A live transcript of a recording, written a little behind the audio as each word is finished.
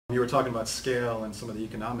You were talking about scale and some of the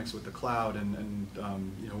economics with the cloud, and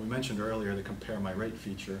you know, we mentioned earlier the compare my rate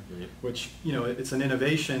feature, which, you know, it's an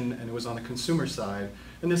innovation, and it was on the consumer side,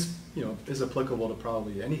 and this, you know, is applicable to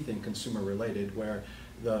probably anything consumer related, where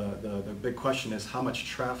the big question is how much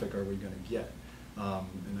traffic are we going to get,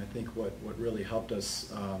 and I think what really helped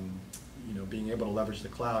us, you know, being able to leverage the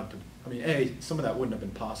cloud to, I mean, A, some of that wouldn't have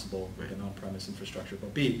been possible with an on-premise infrastructure,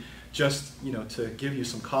 but B, just, you know, to give you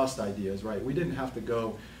some cost ideas, right? We didn't have to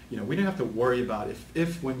go, you know, we didn't have to worry about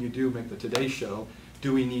if when you do make the Today Show,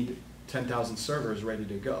 do we need 10,000 servers ready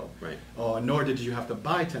to go? Right. Nor did you have to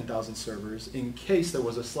buy 10,000 servers in case there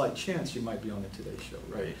was a slight chance you might be on the Today Show,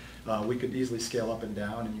 right? We could easily scale up and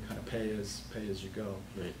down, and you kind of pay as you go.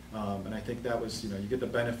 Right. And I think that was, you know, you get the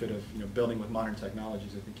benefit of, you know, building with modern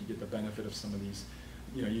technologies. I think you get the benefit of some of these,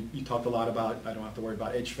 you know, you talked a lot about, I don't have to worry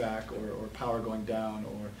about HVAC or power going down,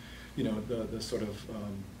 or, you know, the sort of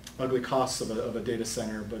ugly costs of a data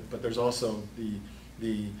center, but there's also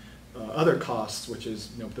the other costs, which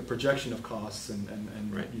is, you know, the projection of costs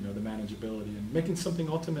and right. you know, the manageability, and making something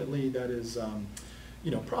ultimately that is,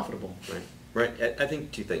 you know, profitable. Right. Right. I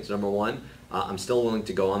think two things. Number one, I'm still willing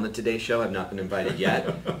to go on the Today Show. I've not been invited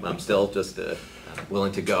yet. I'm still just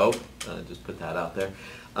willing to go. Just put that out there.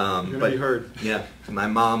 You're gonna be heard. Yeah, my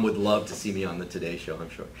mom would love to see me on the Today Show, I'm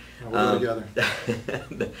sure. We'll go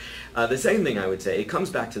together. The second thing I would say, it comes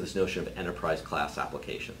back to this notion of enterprise class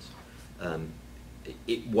applications.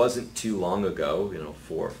 It wasn't too long ago, you know,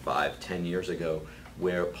 4, 5, 10 years ago,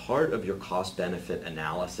 where part of your cost benefit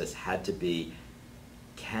analysis had to be,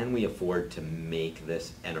 can we afford to make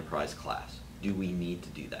this enterprise class? Do we need to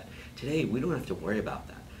do that? Today, we don't have to worry about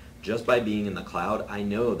that. Just by being in the cloud, I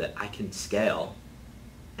know that I can scale,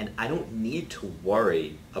 and I don't need to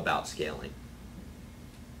worry about scaling.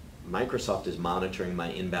 Microsoft is monitoring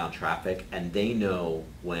my inbound traffic, and they know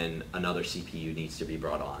when another CPU needs to be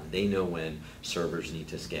brought on. They know when servers need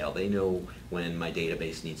to scale. They know when my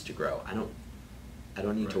database needs to grow. I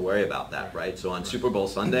don't need to worry about that, right? So on Super Bowl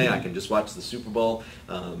Sunday, I can just watch the Super Bowl,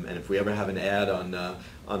 and if we ever have an ad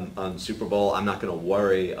on Super Bowl, I'm not going to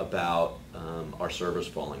worry about our servers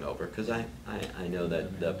falling over, because I know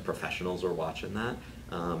that the professionals are watching that,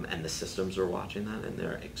 and the systems are watching that, and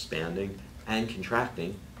they're expanding and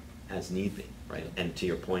contracting as need be, right? And to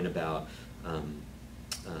your point about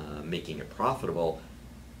making it profitable,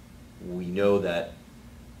 we know that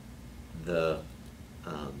the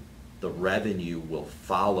revenue will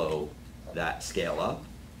follow that scale up,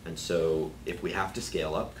 and so if we have to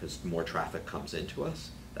scale up because more traffic comes into us,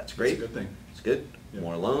 that's great. That's a good thing. It's good. Yeah.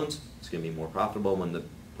 More loans. It's going to be more profitable when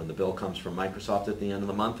the bill comes from Microsoft at the end of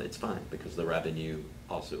the month. It's fine because the revenue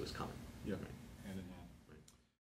also is coming. Yeah.